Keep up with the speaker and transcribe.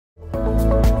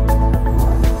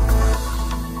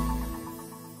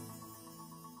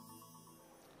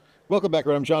Welcome back,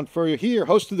 everyone. I'm John Furrier here,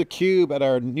 host of theCUBE at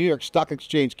our New York Stock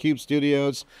Exchange CUBE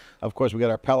Studios. Of course, we got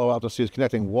our Palo Alto studios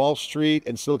connecting Wall Street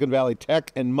and Silicon Valley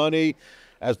tech and money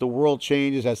as the world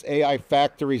changes, as AI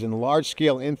factories and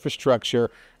large-scale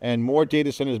infrastructure and more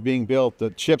data centers being built.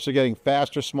 The chips are getting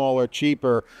faster, smaller,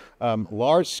 cheaper.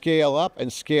 Large scale up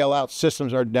and scale out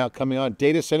systems are now coming on.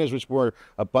 Data centers, which were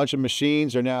a bunch of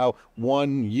machines, are now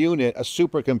one unit, a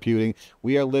supercomputing.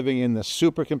 We are living in the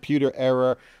supercomputer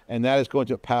era, and that is going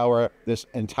to power this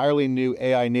entirely new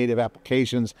AI native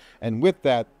applications. And with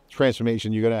that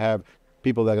transformation, you're going to have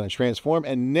people that are going to transform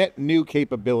and net new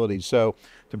capabilities. So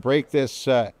to break this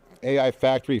AI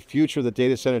factory future of the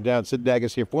data center down, Sid Nag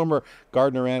is here, former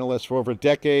Gartner analyst for over a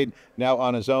decade, now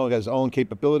on his own, has his own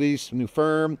capabilities, new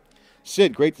firm.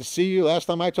 Sid, great to see you. Last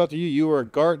time I talked to you, you were a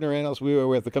Gartner analyst. We were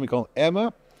with a company called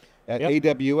Emma at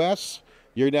AWS.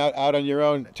 You're now out on your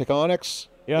own. Tekonyx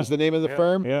is the name of the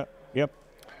firm.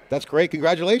 That's great.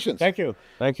 Congratulations. Thank you.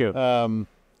 Thank you.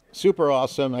 Super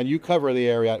awesome. And you cover the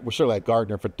area. We're sort of like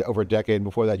Gartner for over a decade. And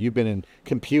before that, you've been in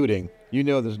computing. You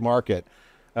know this market.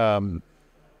 The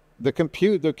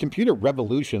computer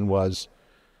revolution was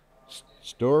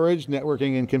storage,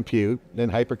 networking, and compute.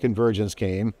 Then hyperconvergence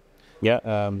came.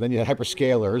 Then you had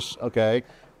hyperscalers. Okay.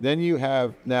 Then you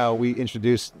have, now we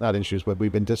but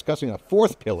we've been discussing a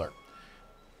fourth pillar: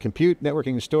 compute,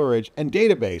 networking, storage, and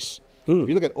database. If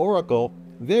you look at Oracle,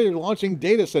 they're launching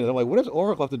data centers. I'm like, what does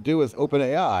Oracle have to do with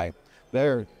OpenAI?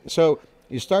 So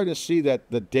you're starting to see that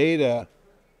the data,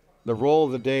 the role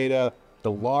of the data,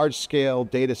 the large-scale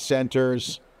data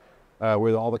centers,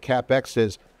 where all the CapEx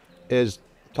is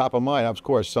top of mind. Of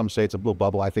course, some say it's a little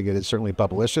bubble. I think it is certainly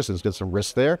bubblicious. There's got some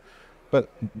risk there.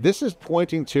 But this is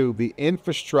pointing to the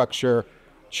infrastructure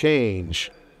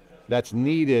change that's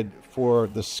needed for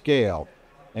the scale.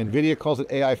 NVIDIA calls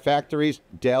it AI factories.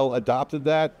 Dell adopted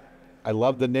that. I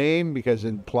love the name because it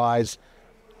implies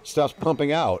stuff's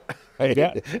pumping out.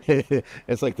 Right?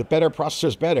 It's like the better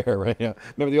processor's better, right?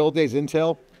 Remember the old days,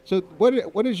 Intel? So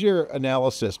what is your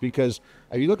analysis? Because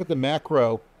if you look at the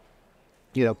macro,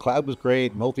 cloud was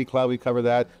great, multi-cloud, we cover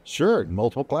that. Sure,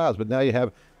 multiple clouds, but now you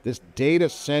have this data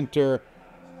center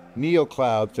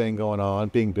NeoCloud thing going on,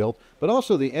 being built, but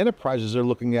also the enterprises are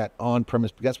looking at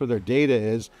on-premise, that's where their data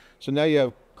is. So now you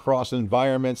have cross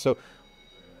environments. So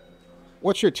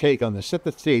what's your take on this? Set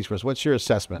the stage for us. What's your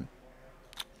assessment?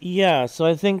 Yeah, so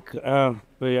I think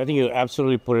you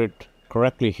absolutely put it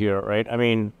correctly here, right? I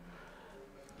mean,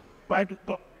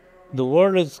 the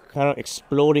world is kind of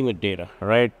exploding with data,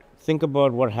 right? Think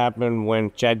about what happened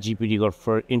when ChatGPT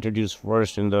got introduced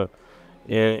first in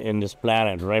this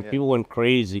planet, right? People went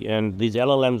crazy, and these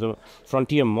LLMs,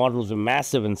 frontier models, were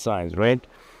massive in size, right?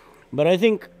 But I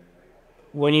think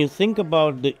when you think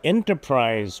about the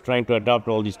enterprise trying to adopt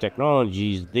all these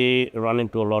technologies, they run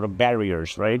into a lot of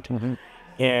barriers, right?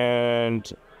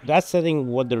 And that's, I think,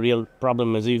 what the real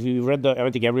problem is. If you read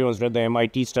I think everyone's read the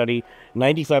MIT study,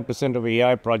 95% of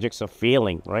AI projects are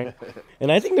failing, right?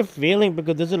 And I think they're failing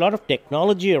because there's a lot of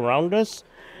technology around us.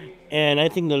 And I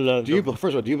think first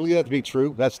of all, do you believe that to be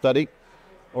true, that study?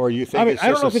 Or you think it's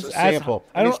just a sample?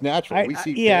 It's natural.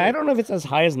 I don't know if it's as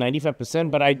high as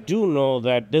 95%, but I do know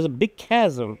that there's a big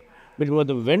chasm between what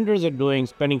the vendors are doing,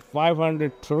 spending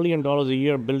 $500 trillion a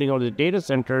year building all the data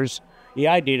centers,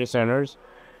 AI data centers,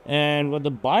 and what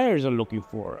the buyers are looking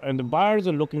for. And the buyers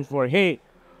are looking for, hey,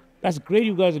 that's great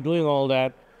you guys are doing all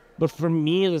that, but for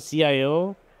me as a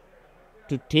CIO,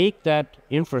 to take that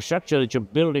infrastructure that you're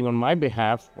building on my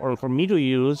behalf, or for me to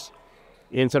use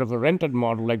instead of a rented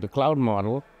model like the cloud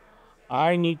model,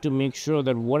 I need to make sure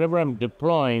that whatever I'm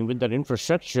deploying with that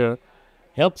infrastructure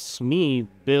helps me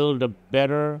build a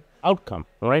better outcome,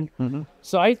 right?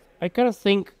 So I kind of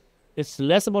think it's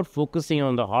less about focusing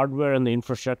on the hardware and the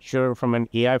infrastructure from an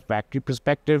AI factory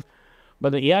perspective,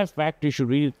 but the AI factory should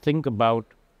really think about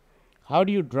how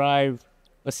do you drive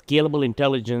a scalable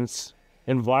intelligence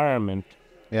environment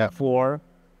for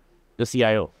the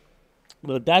CIO.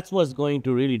 But that's what's going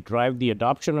to really drive the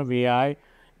adoption of AI,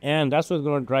 and that's what's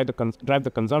going to drive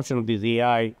the consumption of these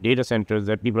AI data centers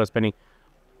that people are spending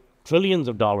trillions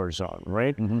of dollars on,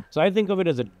 right? So I think of it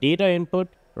as a data input,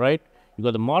 right? You've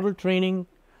got the model training,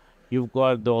 you've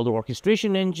got all the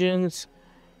orchestration engines,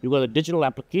 you've got the digital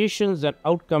applications, that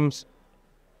outcomes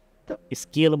a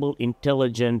scalable,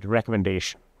 intelligent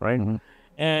recommendation, right?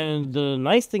 And the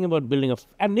nice thing about building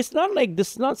and it's not like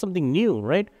this is not something new,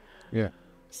 right?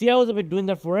 CIOs have been doing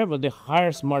that forever. They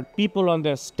hire smart people on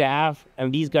their staff,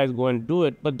 and these guys go and do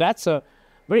it. But that's a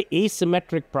very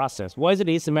asymmetric process. Why is it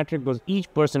asymmetric? Because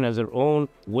each person has their own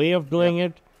way of doing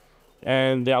it,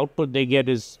 and the output they get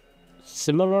is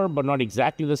similar but not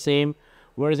exactly the same.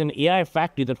 Whereas in AI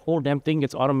factory, that whole damn thing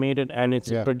gets automated and it's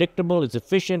predictable, it's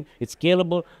efficient, it's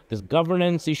scalable. There's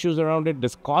governance issues around it,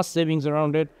 there's cost savings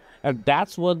around it. And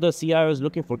that's what the CIO is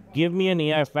looking for. Give me an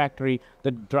AI factory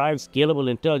that drives scalable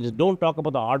intelligence. Don't talk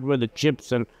about the hardware, the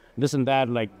chips, and this and that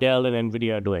like Dell and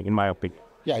NVIDIA are doing, in my opinion.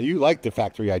 Yeah, you like the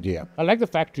factory idea. I like the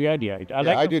factory idea.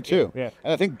 I do too. Yeah.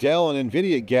 And I think Dell and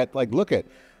NVIDIA get, like, look at,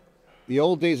 the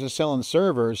old days of selling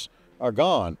servers are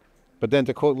gone. But then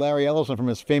to quote Larry Ellison from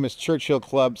his famous Churchill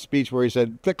Club speech where he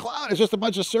said, the cloud is just a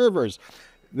bunch of servers.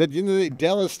 That, you know,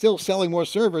 Dell is still selling more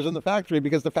servers in the factory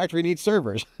because the factory needs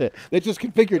servers. They just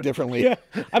configure differently. Yeah,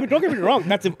 I mean, don't get me wrong.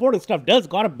 That's important stuff. Dell's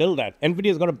got to build that.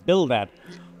 NVIDIA's got to build that.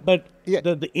 But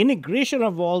the integration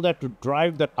of all that to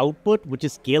drive that output, which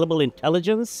is scalable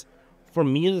intelligence, for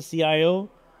me as a CIO,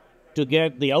 to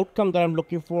get the outcome that I'm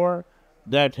looking for,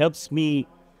 that helps me,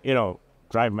 you know,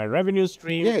 drive my revenue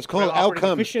stream. Yeah, it's called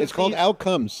outcomes. It's called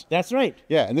outcomes. That's right.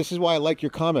 Yeah, and this is why I like your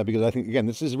comment, because I think, again,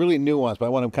 this is really nuanced, but I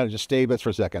want to kind of just stay with this for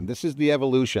a second. This is the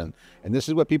evolution, and this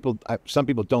is what some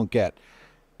people don't get.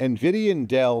 NVIDIA and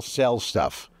Dell sell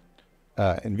stuff.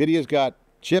 NVIDIA's got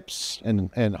chips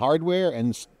and hardware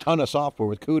and a ton of software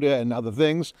with CUDA and other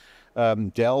things.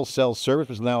 Dell sells service,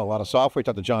 which is now a lot of software.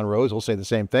 Talk to John Rose, he'll say the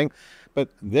same thing. But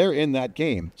they're in that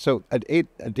game. So a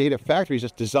data factory is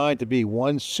just designed to be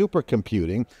one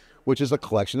supercomputing, which is a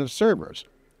collection of servers.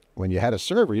 When you had a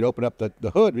server, you'd open up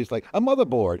the hood, and it's like a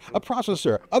motherboard, a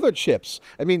processor, other chips.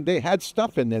 I mean, they had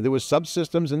stuff in there. There was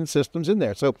subsystems and systems in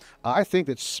there. So I think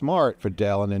it's smart for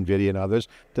Dell and NVIDIA and others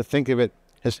to think of it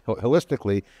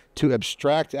holistically, to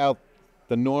abstract out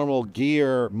the normal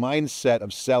gear mindset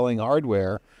of selling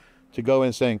hardware to go in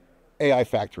and saying, AI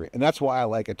factory. And that's why I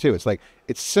like it too. It's like,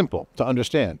 it's simple to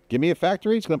understand. Give me a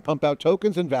factory, it's going to pump out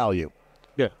tokens and value.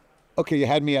 Yeah. Okay, you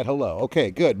had me at hello.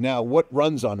 Okay, good. Now what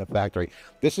runs on the factory?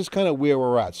 This is kind of where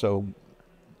we're at. So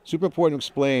super important to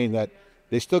explain that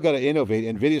they still got to innovate.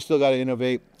 NVIDIA still got to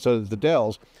innovate, so does the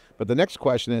Dells. But the next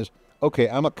question is, okay,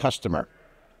 I'm a customer.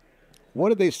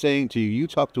 What are they saying to you? You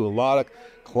talk to a lot of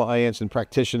clients and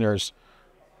practitioners.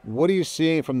 What are you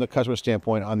seeing from the customer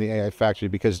standpoint on the AI factory?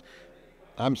 Because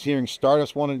I'm hearing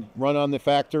startups want to run on the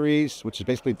factories, which is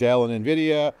basically Dell and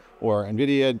NVIDIA, or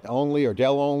NVIDIA only, or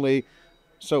Dell only.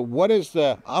 So what is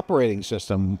the operating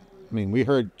system? I mean, we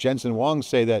heard Jensen Huang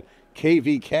say that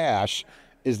KV Cache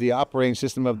is the operating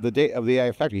system of the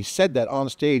AI factory. He said that on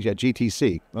stage at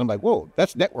GTC. And I'm like, whoa,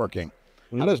 that's networking.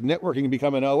 How does networking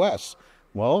become an OS?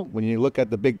 Well, when you look at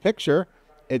the big picture,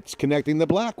 it's connecting the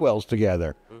Blackwells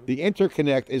together. The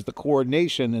interconnect is the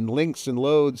coordination and links and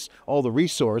loads, all the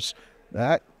resource.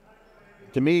 That,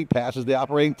 to me, passes the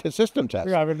operating system test.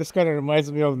 Yeah, I mean, this kind of reminds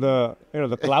me of the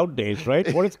cloud days, right?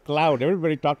 What is cloud?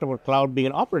 Everybody talked about cloud being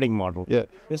an operating model. Yeah.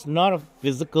 It's not a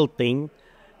physical thing.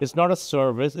 It's not a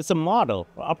service. It's a model,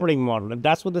 operating model. And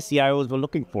that's what the CIOs were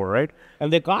looking for, right?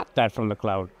 And they got that from the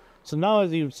cloud. So now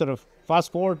as you sort of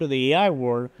fast forward to the AI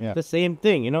world, the same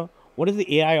thing, What is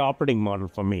the AI operating model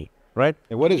for me, right?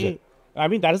 And what is it? I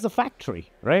mean, that is the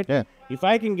factory, right? Yeah. If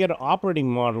I can get an operating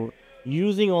model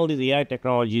using all these AI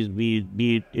technologies, be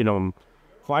it,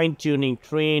 fine-tuning,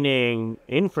 training,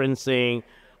 inferencing,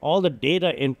 all the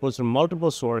data inputs from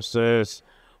multiple sources,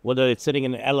 whether it's sitting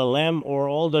in an LLM or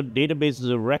all the databases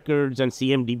of records and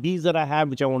CMDBs that I have,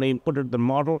 which I want to input into the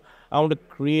model. I want to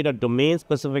create a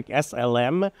domain-specific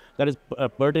SLM that is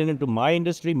pertinent to my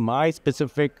industry, my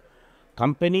specific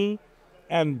company,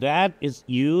 and that is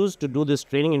used to do this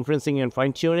training, inferencing, and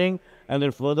fine-tuning. And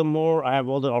then furthermore, I have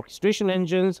all the orchestration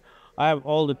engines. I have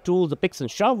all the tools, the picks and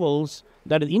shovels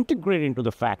that is integrated into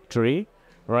the factory,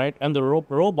 right? And the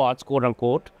robots, quote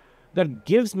unquote, that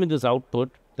gives me this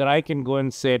output that I can go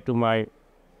and say to my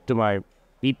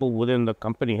people within the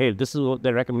company, hey, this is what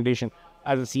the recommendation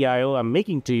as a CIO I'm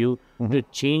making to you to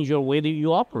change your way that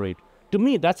you operate. To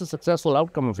me, that's a successful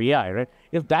outcome of AI, right?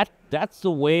 If that's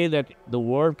the way that the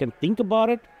world can think about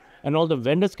it and all the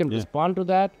vendors can respond to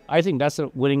that, I think that's a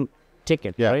winning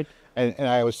ticket, right? And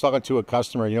I was talking to a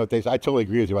customer, I totally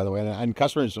agree with you, by the way, and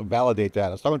customers validate that. I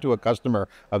was talking to a customer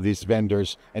of these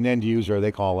vendors, an end user,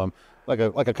 they call them, like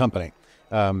a company.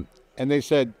 And they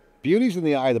said, beauty's in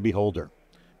the eye of the beholder,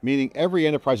 meaning every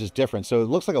enterprise is different. So it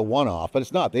looks like a one-off, but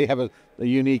it's not. They have a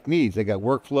unique needs. They got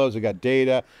workflows, they got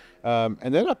data,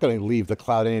 and they're not going to leave the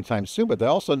cloud anytime soon, but they're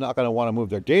also not going to want to move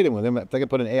their data with them. If they can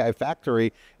put an AI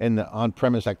factory in the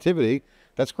on-premise activity,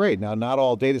 that's great. Now, not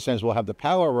all data centers will have the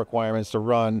power requirements to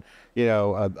run,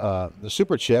 the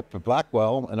super chip,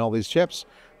 Blackwell, and all these chips,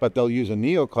 but they'll use a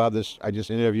NeoCloud. I just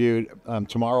interviewed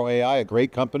Tomorrow AI, a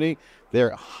great company.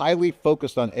 They're highly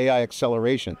focused on AI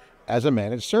acceleration as a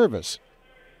managed service.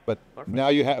 But now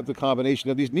you have the combination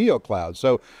of these NeoClouds.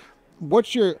 So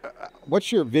what's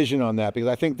your vision on that? Because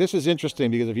I think this is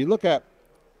interesting, because if you look at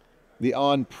the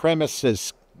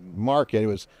on-premises market, it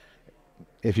was,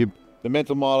 the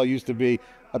mental model used to be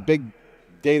a big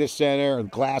data center, a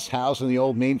glass house in the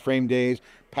old mainframe days,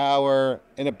 power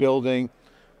in a building,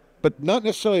 but not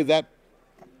necessarily that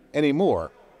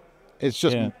anymore. It's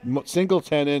just single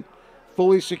tenant,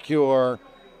 fully secure.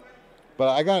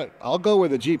 But I'll go where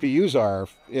the GPUs are.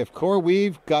 If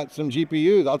CoreWeave got some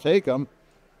GPUs, I'll take them.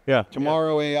 Yeah.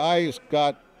 Tomorrow AI's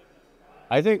got.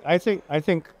 I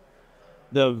think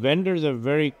the vendors are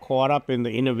very caught up in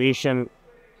the innovation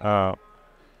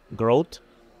growth,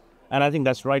 and I think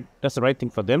that's right. That's the right thing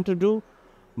for them to do.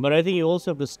 But I think you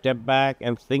also have to step back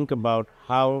and think about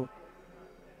how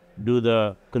do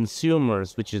the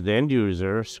consumers, which is the end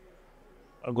users,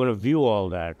 are going to view all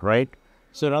that, right?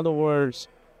 So in other words,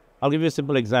 I'll give you a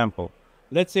simple example.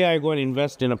 Let's say I go and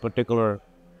invest in a particular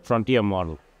frontier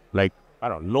model, like, I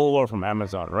don't know, Nova from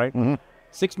Amazon, right?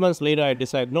 6 months later, I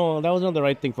decide, no, that was not the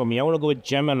right thing for me. I want to go with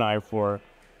Gemini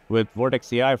with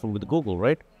Vertex AI with Google,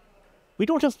 right? We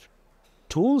don't have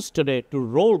tools today to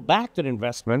roll back that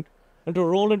investment and to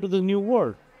roll into the new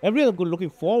world. Everyone's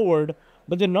looking forward,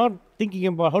 but they're not thinking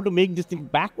about how to make this thing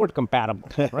backward compatible,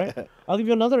 right? I'll give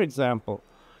you another example.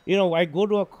 I go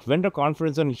to a vendor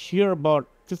conference and hear about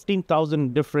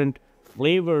 15,000 different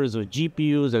flavors of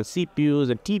GPUs and CPUs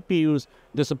and TPUs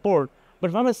they support. But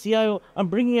if I'm a CIO, I'm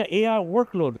bringing an AI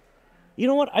workload. You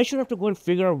know what? I should have to go and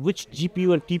figure out which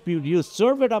GPU and TPU to use.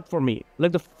 Serve it up for me,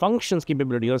 like the functions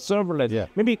capability or serverless. Yeah.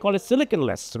 Maybe call it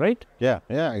siliconless, right? Yeah,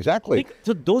 exactly.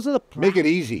 So those are the... Make it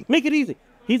easy. Make it easy.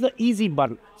 Here's the easy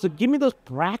button. So give me those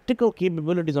practical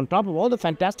capabilities on top of all the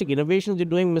fantastic innovations you're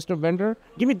doing, Mr. Vendor.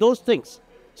 Give me those things.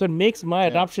 So it makes my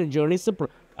adoption journey simpler.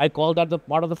 I call that the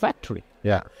part of the factory.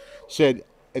 Yeah. Sid,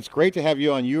 it's great to have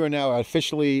you on. You are now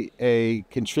officially a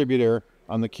contributor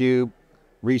on the CUBE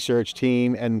research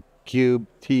team and CUBE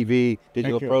TV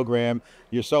digital program.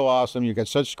 You're so awesome. You've got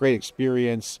such great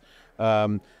experience.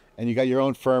 And you got your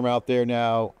own firm out there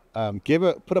now.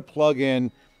 Put a plug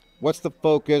in. What's the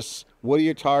focus? What are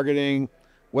you targeting?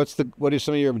 What are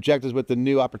some of your objectives with the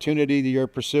new opportunity that you're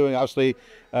pursuing? Obviously,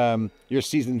 you're a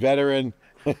seasoned veteran.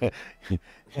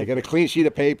 You got a clean sheet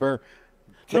of paper.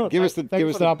 Give us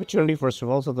the opportunity, first of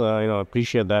all. So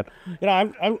appreciate that.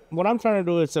 What I'm trying to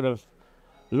do is sort of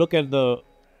look at the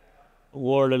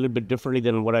world a little bit differently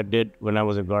than what I did when I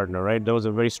was at Gartner, right? There was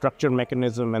a very structured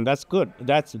mechanism, and that's good.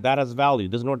 That has value.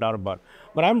 There's no doubt about it.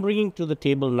 But I'm bringing to the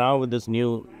table now with this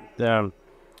new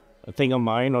thing of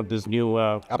mine, or this new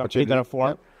company that I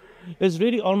formed, is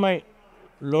really all my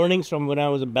learnings from when I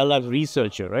was a Bell Labs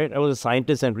researcher, right? I was a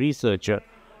scientist and researcher.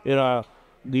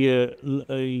 The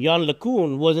Jan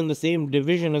LeCun was in the same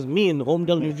division as me in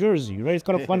Homedale, New Jersey, right? It's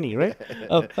kind of funny, right?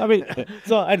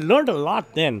 So I learned a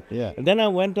lot then. Yeah. And then I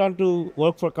went on to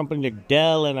work for a company like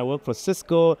Dell, and I worked for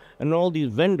Cisco and all these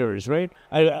vendors, right?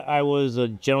 I was a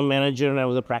general manager and I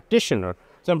was a practitioner.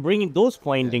 So I'm bringing those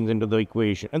findings into the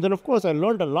equation. And then, of course, I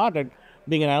learned a lot at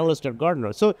being an analyst at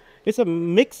Gartner. So it's a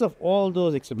mix of all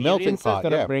those experiences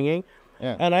that I'm bringing.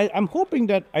 Yeah. And I'm hoping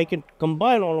that I can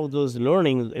combine all of those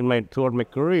learnings throughout my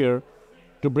career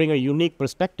to bring a unique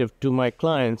perspective to my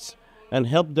clients and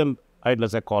help them,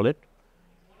 as I call it,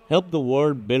 help the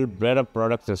world build better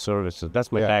products and services.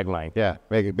 That's my tagline. Yeah,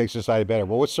 make society better.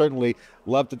 Well, we'd certainly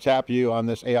love to tap you on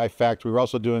this AI Factory. We're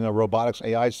also doing a robotics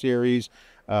AI series.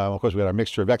 Of course, we got our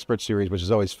Mixture of Experts series, which is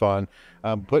always fun.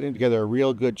 Putting together a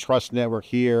real good trust network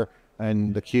here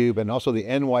and the CUBE, and also the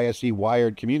NYSE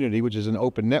Wired community, which is an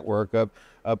open network of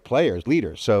players,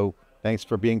 leaders. So thanks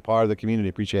for being part of the community.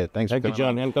 Appreciate it. Thank you,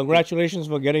 John. And congratulations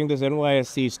for getting this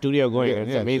NYSE studio going.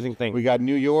 It's an amazing thing. We got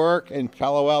New York and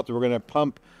Palo Alto. We're going to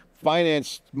pump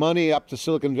finance money up to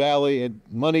Silicon Valley and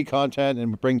money content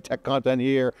and bring tech content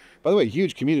here. By the way,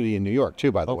 huge community in New York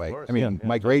too, by the way. Course,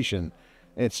 migration.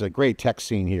 It's a great tech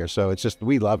scene here. So it's just,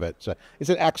 we love it. So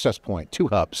it's an access point, 2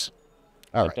 hubs.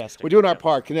 All right, we're doing our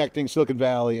part, connecting Silicon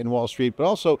Valley and Wall Street, but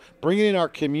also bringing in our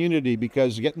community,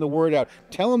 because getting the word out,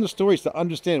 telling the stories to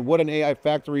understand what an AI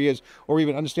factory is, or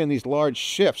even understand these large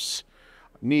shifts,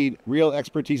 need real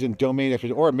expertise in domain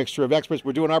expertise or a mixture of experts.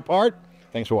 We're doing our part.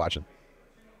 Thanks for watching.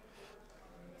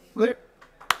 All right.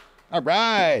 All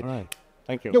right.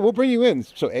 Thank you. Yeah, we'll bring you in.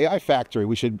 So AI Factory,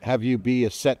 we should have you be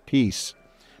a set piece,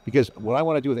 because what I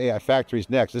want to do with AI Factories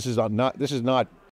next, this is not